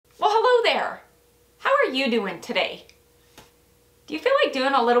are you doing today? Do you feel like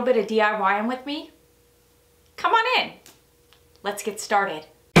doing a little bit of DIYing with me? Come on in. Let's get started.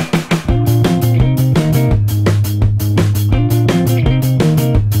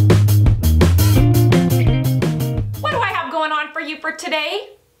 What do I have going on for you for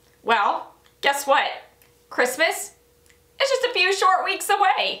today? Well, guess what? Christmas is just a few short weeks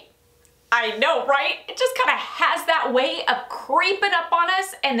away. I know, right? It just kind of has that way of creeping up on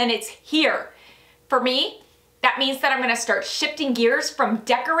us, and then it's here. For me, that means that I'm gonna start shifting gears from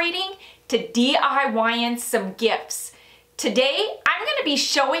decorating to DIYing some gifts. Today, I'm gonna be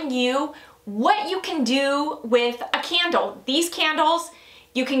showing you what you can do with a candle. These candles,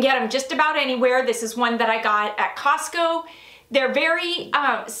 you can get them just about anywhere. This is one that I got at Costco. They're very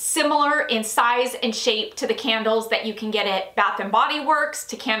similar in size and shape to the candles that you can get at Bath & Body Works,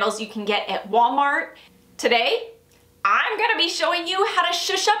 to candles you can get at Walmart. Today, I'm gonna be showing you how to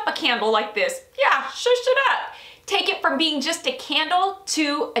shush up a candle like this. Yeah, shush it up. Take it from being just a candle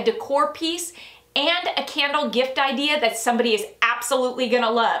to a decor piece and a candle gift idea that somebody is absolutely gonna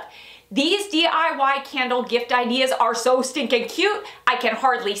love. These DIY candle gift ideas are so stinking cute, I can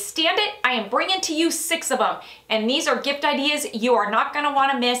hardly stand it. I am bringing to you 6 of them. And these are gift ideas you are not gonna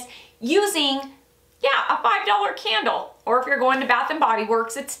wanna miss using, a $5 candle. Or if you're going to Bath & Body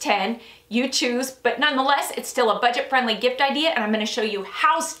Works, it's 10. You choose, but nonetheless, it's still a budget-friendly gift idea, and I'm gonna show you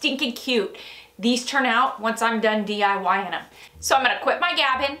how stinking cute these turn out once I'm done DIYing them. So I'm gonna quit my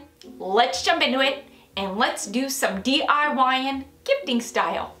gabbing, let's jump into it, and let's do some DIYing gifting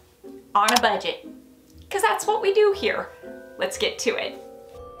style. On a budget, because that's what we do here. Let's get to it.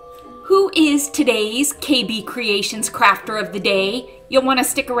 Who is today's KB Creations Crafter of the Day? You'll want to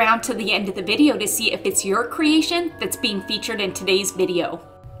stick around to the end of the video to see if it's your creation that's being featured in today's video.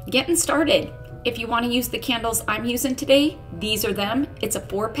 Getting started. If you want to use the candles I'm using today, these are them. It's a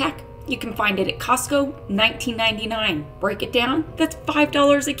 4-pack. You can find it at Costco, $19.99. Break it down, that's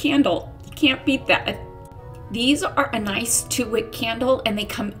 $5 a candle. You can't beat that. These are a nice 2-wick candle, and they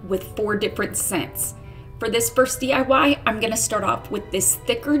come with 4 different scents. For this first DIY, I'm gonna start off with this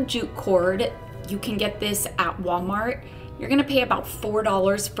thicker jute cord. You can get this at Walmart. You're gonna pay about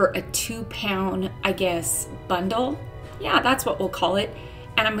 $4 for a 2-pound, I guess, bundle. Yeah, that's what we'll call it.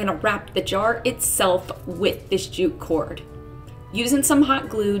 And I'm gonna wrap the jar itself with this jute cord. Using some hot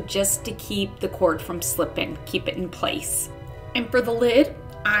glue just to keep the cord from slipping, keep it in place. And for the lid,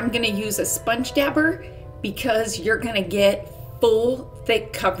 I'm gonna use a sponge dabber, because you're gonna get full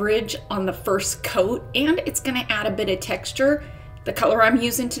thick coverage on the first coat, and it's gonna add a bit of texture. The color I'm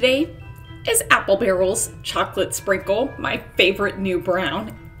using today is Apple Barrel's Chocolate Sprinkle, my favorite new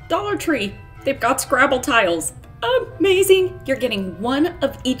brown. Dollar Tree, they've got Scrabble tiles. Amazing! You're getting 1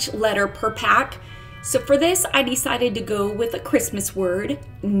 of each letter per pack. So for this, I decided to go with a Christmas word,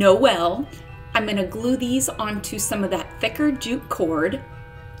 Noel. I'm gonna glue these onto some of that thicker jute cord.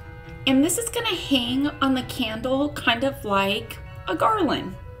 And this is gonna hang on the candle kind of like a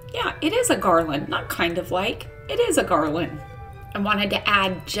garland. Yeah, it is a garland, not kind of like, it is a garland. I wanted to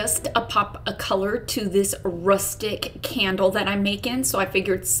add just a pop of color to this rustic candle that I'm making, so I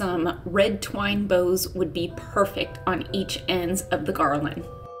figured some red twine bows would be perfect on each ends of the garland.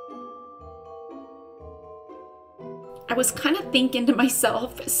 I was kind of thinking to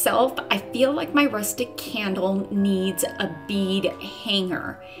myself, I feel like my rustic candle needs a bead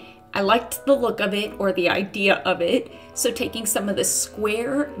hanger. I liked the look of it, or the idea of it, so taking some of the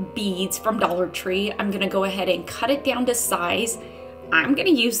square beads from Dollar Tree, I'm gonna go ahead and cut it down to size. I'm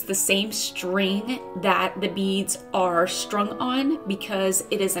gonna use the same string that the beads are strung on because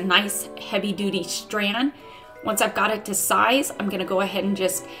it is a nice heavy-duty strand. Once I've got it to size, I'm gonna go ahead and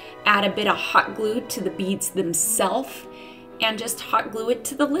just add a bit of hot glue to the beads themselves and just hot glue it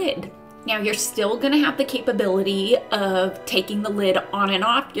to the lid. Now you're still gonna have the capability of taking the lid on and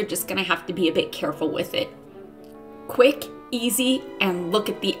off. You're just gonna have to be a bit careful with it. Quick, easy, and look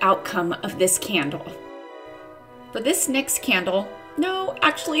at the outcome of this candle. For this next candle, no,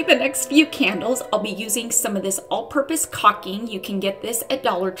 actually the next few candles, I'll be using some of this all-purpose caulking. You can get this at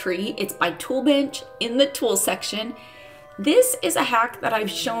Dollar Tree. It's by Tool Bench in the tool section. This is a hack that I've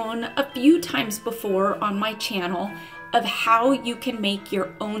shown a few times before on my channel of how you can make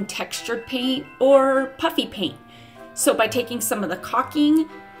your own textured paint or puffy paint. So by taking some of the caulking,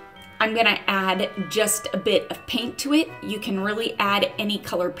 I'm gonna add just a bit of paint to it. You can really add any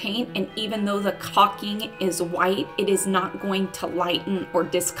color paint, and even though the caulking is white, it is not going to lighten or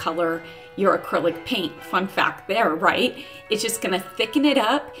discolor your acrylic paint. Fun fact there, right? It's just gonna thicken it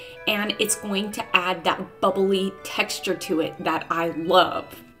up, and it's going to add that bubbly texture to it that I love.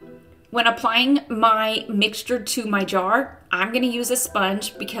 When applying my mixture to my jar, I'm gonna use a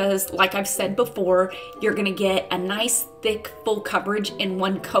sponge because, like I've said before, you're gonna get a nice thick full coverage in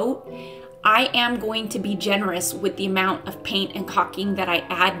one coat. I am going to be generous with the amount of paint and caulking that I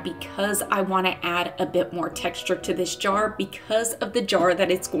add because I want to add a bit more texture to this jar because of the jar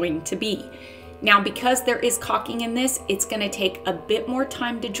that it's going to be. Now, because there is caulking in this, it's going to take a bit more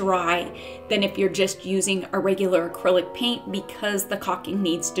time to dry than if you're just using a regular acrylic paint because the caulking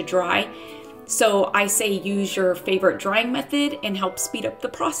needs to dry. So I say use your favorite drying method and help speed up the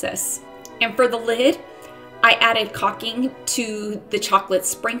process. And for the lid, I added caulking to the chocolate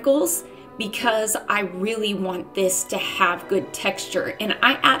sprinkles because I really want this to have good texture. And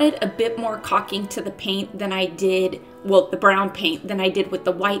I added a bit more caulking to the paint than I did, well, the brown paint, than I did with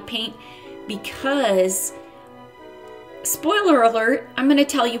the white paint because, spoiler alert, I'm gonna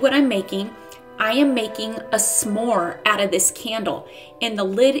tell you what I'm making. I am making a s'more out of this candle, and the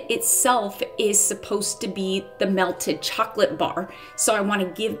lid itself is supposed to be the melted chocolate bar. So I want to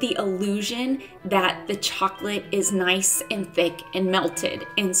give the illusion that the chocolate is nice and thick and melted.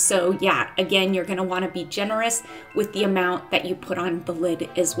 And so yeah, again, you're going to want to be generous with the amount that you put on the lid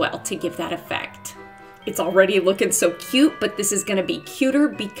as well to give that effect. It's already looking so cute, but this is going to be cuter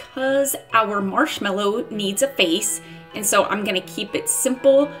because our marshmallow needs a face. And so I'm gonna keep it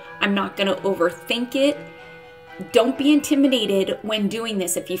simple. I'm not gonna overthink it. Don't be intimidated when doing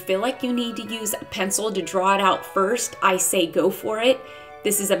this. If you feel like you need to use a pencil to draw it out first, I say go for it.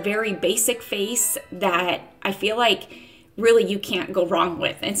 This is a very basic face that I feel like really you can't go wrong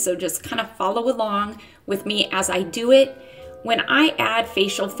with. And so just kind of follow along with me as I do it. When I add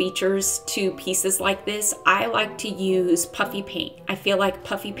facial features to pieces like this, I like to use puffy paint. I feel like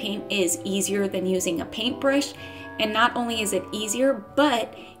puffy paint is easier than using a paintbrush. And not only is it easier,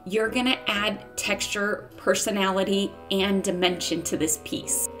 but you're gonna add texture, personality, and dimension to this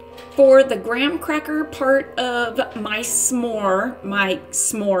piece. For the graham cracker part of my s'more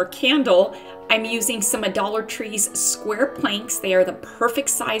candle, I'm using some of Dollar Tree's square planks. They are the perfect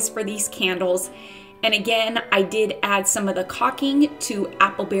size for these candles. And again, I did add some of the caulking to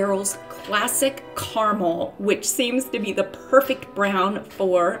Apple Barrel's Classic Caramel, which seems to be the perfect brown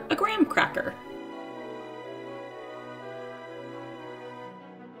for a graham cracker.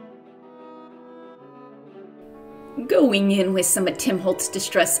 Going in with some of Tim Holtz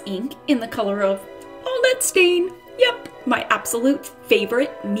Distress ink in the color of All That Stain. Yep, my absolute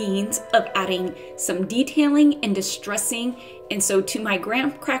favorite means of adding some detailing and distressing. And so to my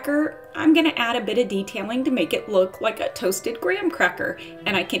graham cracker, I'm gonna add a bit of detailing to make it look like a toasted graham cracker.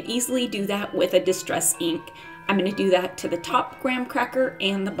 And I can easily do that with a distress ink. I'm gonna do that to the top graham cracker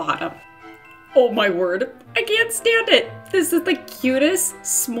and the bottom. Oh my word, I can't stand it. This is the cutest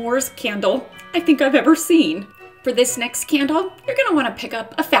s'mores candle I think I've ever seen. For this next candle, you're gonna wanna pick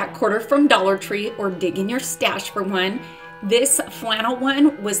up a fat quarter from Dollar Tree or dig in your stash for one. This flannel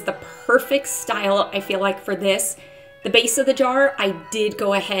one was the perfect style, I feel like, for this. The base of the jar, I did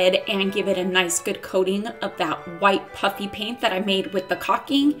go ahead and give it a nice good coating of that white puffy paint that I made with the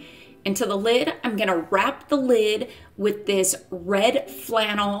caulking. And to the lid, I'm gonna wrap the lid with this red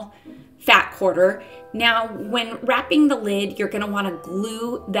flannel fat quarter. Now, when wrapping the lid, you're gonna wanna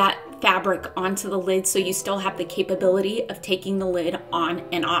glue that fabric onto the lid so you still have the capability of taking the lid on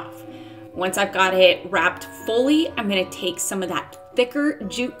and off. Once I've got it wrapped fully, I'm gonna take some of that thicker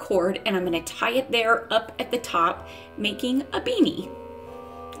jute cord and I'm gonna tie it there up at the top, making a beanie.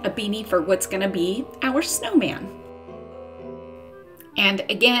 A beanie for what's gonna be our snowman. And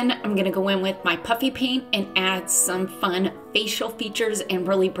again, I'm gonna go in with my puffy paint and add some fun facial features and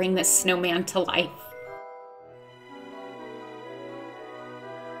really bring this snowman to life.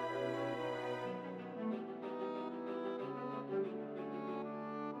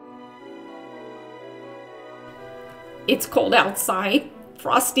 It's cold outside.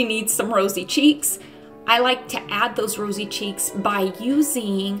 Frosty needs some rosy cheeks. I like to add those rosy cheeks by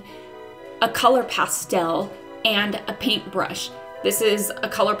using a color pastel and a paintbrush. This is a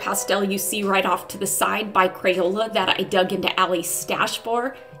color pastel you see right off to the side by Crayola that I dug into Allie's stash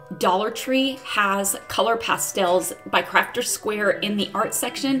for. Dollar Tree has color pastels by Crafter Square in the art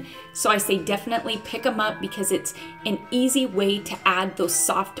section, so I say definitely pick them up because it's an easy way to add those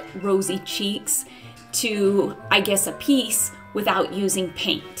soft rosy cheeks to, I guess, a piece without using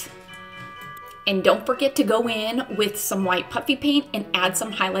paint. And don't forget to go in with some white puffy paint and add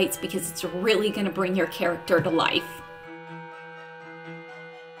some highlights because it's really going to bring your character to life.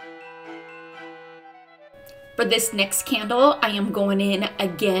 For this next candle, I am going in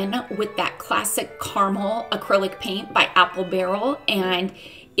again with that Classic Caramel acrylic paint by Apple Barrel, and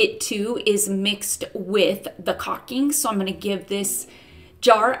it too is mixed with the caulking. So I'm going to give this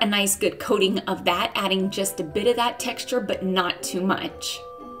jar a nice good coating of that, adding just a bit of that texture, but not too much.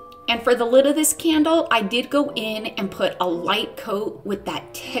 And for the lid of this candle, I did go in and put a light coat with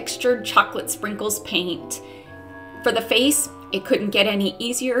that textured chocolate sprinkles paint. For the face, it couldn't get any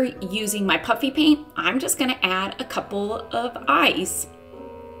easier using my puffy paint. I'm just gonna add a couple of eyes.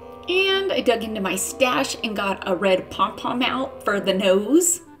 And I dug into my stash and got a red pom-pom out for the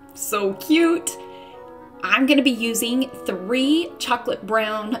nose. So cute. I'm gonna be using 3 chocolate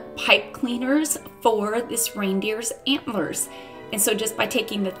brown pipe cleaners for this reindeer's antlers. And so just by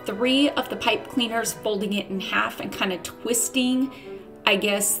taking the 3 of the pipe cleaners, folding it in half and kind of twisting, I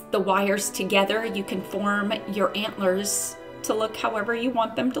guess, the wires together, you can form your antlers to look however you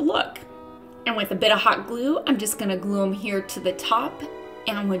want them to look. And with a bit of hot glue, I'm just gonna glue them here to the top.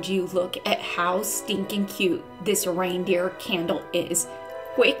 And would you look at how stinking cute this reindeer candle is.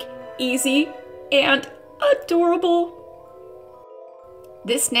 Quick, easy, and adorable.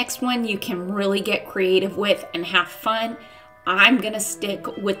 This next one you can really get creative with and have fun. I'm gonna stick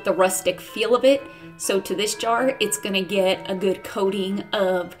with the rustic feel of it. So to this jar, it's gonna get a good coating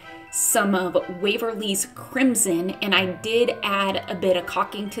of some of Waverly's Crimson, and I did add a bit of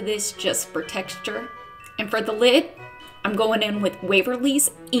caulking to this just for texture. And for the lid, I'm going in with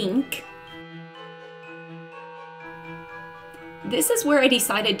Waverly's Ink. This is where I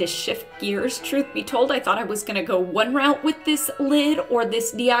decided to shift gears. Truth be told, I thought I was gonna go one route with this lid or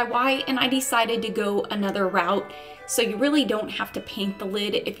this DIY, and I decided to go another route. So you really don't have to paint the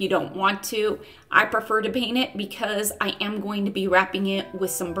lid if you don't want to. I prefer to paint it because I am going to be wrapping it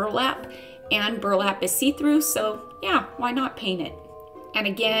with some burlap, and burlap is see-through, so yeah, why not paint it? And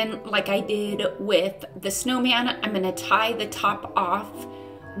again, like I did with the snowman, I'm gonna tie the top off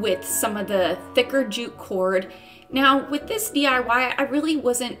with some of the thicker jute cord. Now with this DIY, I really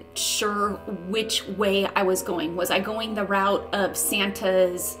wasn't sure which way I was going. Was I going the route of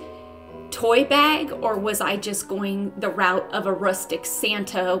Santa's toy bag, or was I just going the route of a rustic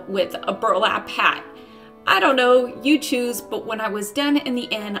Santa with a burlap hat? I don't know, you choose, but when I was done in the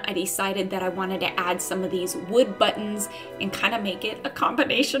end, I decided that I wanted to add some of these wood buttons and kind of make it a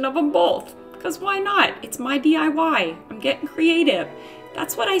combination of them both. Because why not? It's my DIY. I'm getting creative.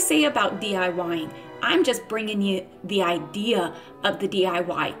 That's what I say about DIYing. I'm just bringing you the idea of the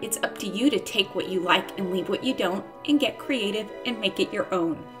DIY. It's up to you to take what you like and leave what you don't and get creative and make it your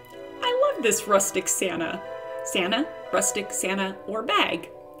own. I love this rustic Santa. Santa, rustic Santa, or bag.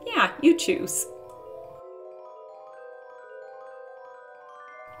 Yeah, you choose.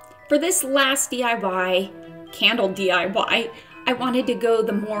 For this last DIY, candle DIY, I wanted to go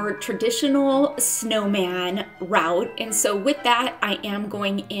the more traditional snowman route. And so with that, I am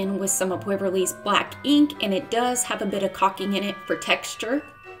going in with some of Waverly's black ink, and it does have a bit of caulking in it for texture.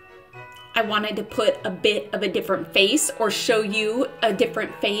 I wanted to put a bit of a different face or show you a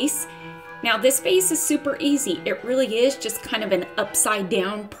different face. Now this face is super easy. It really is just kind of an upside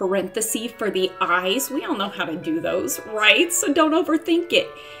down parenthesis for the eyes. We all know how to do those, right? So don't overthink it.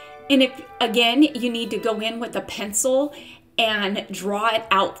 And if, again, you need to go in with a pencil and draw it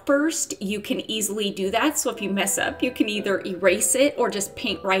out first, you can easily do that. So if you mess up, you can either erase it or just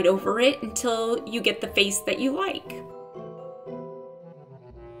paint right over it until you get the face that you like.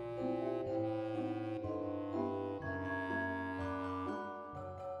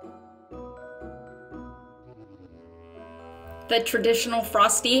 The traditional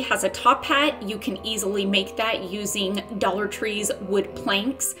Frosty has a top hat. You can easily make that using Dollar Tree's wood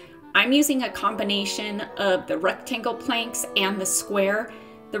planks. I'm using a combination of the rectangle planks and the square.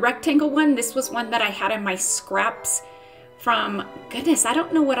 The rectangle one, this was one that I had in my scraps from, goodness, I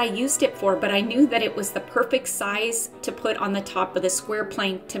don't know what I used it for, but I knew that it was the perfect size to put on the top of the square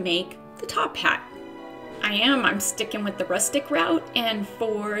plank to make the top hat. I'm sticking with the rustic route, and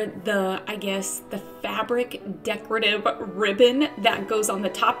for the, I guess, the fabric decorative ribbon that goes on the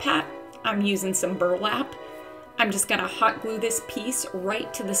top hat, I'm using some burlap. I'm just gonna hot glue this piece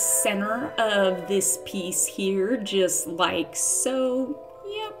right to the center of this piece here, just like so.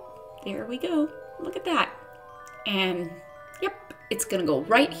 Yep, there we go. Look at that. And yep, it's gonna go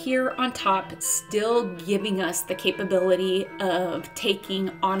right here on top, still giving us the capability of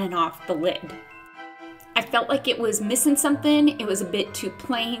taking on and off the lid. I felt like it was missing something. It was a bit too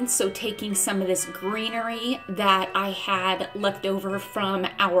plain, so taking some of this greenery that I had left over from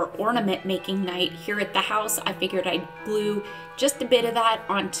our ornament making night here at the house, I figured I'd glue just a bit of that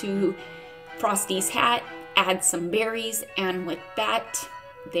onto Frosty's hat, add some berries, and with that,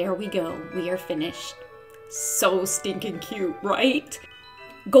 there we go. We are finished. So stinking cute, right?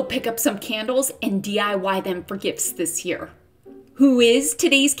 Go pick up some candles and DIY them for gifts this year. Who is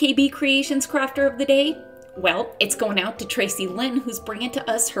today's KB Creations Crafter of the Day? Well, it's going out to Tracy Lynn, who's bringing to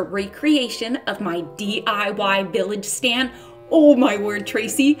us her recreation of my DIY village stand. Oh my word,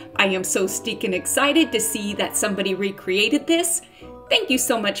 Tracy, I am so stinking excited to see that somebody recreated this. Thank you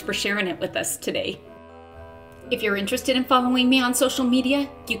so much for sharing it with us today. If you're interested in following me on social media,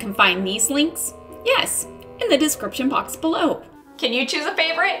 you can find these links, yes, in the description box below. Can you choose a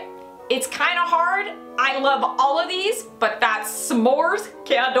favorite? It's kind of hard. I love all of these, but that s'mores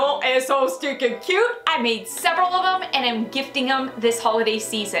candle is so stinking cute. I made several of them and I'm gifting them this holiday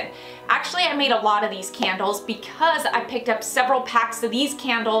season. Actually, I made a lot of these candles because I picked up several packs of these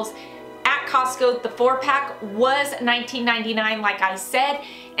candles at Costco. The 4-pack was $19.99, like I said,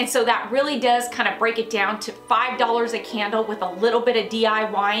 and so that really does kind of break it down to $5 a candle with a little bit of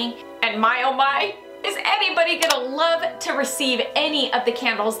DIYing. And my oh my, is anybody gonna love to receive any of the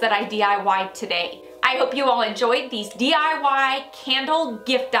candles that I DIY'd today? I hope you all enjoyed these DIY candle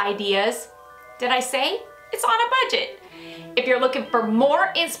gift ideas. Did I say it's on a budget? If you're looking for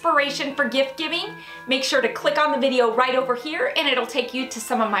more inspiration for gift giving, make sure to click on the video right over here and it'll take you to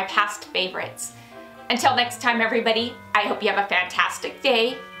some of my past favorites. Until next time, everybody, I hope you have a fantastic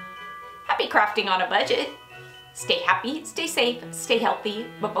day. Happy crafting on a budget. Stay happy, stay safe, stay healthy,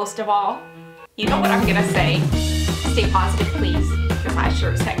 but most of all, you know what I'm gonna say. Stay positive, please, because I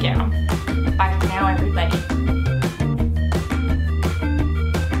sure as heck am. Bye for now, everybody.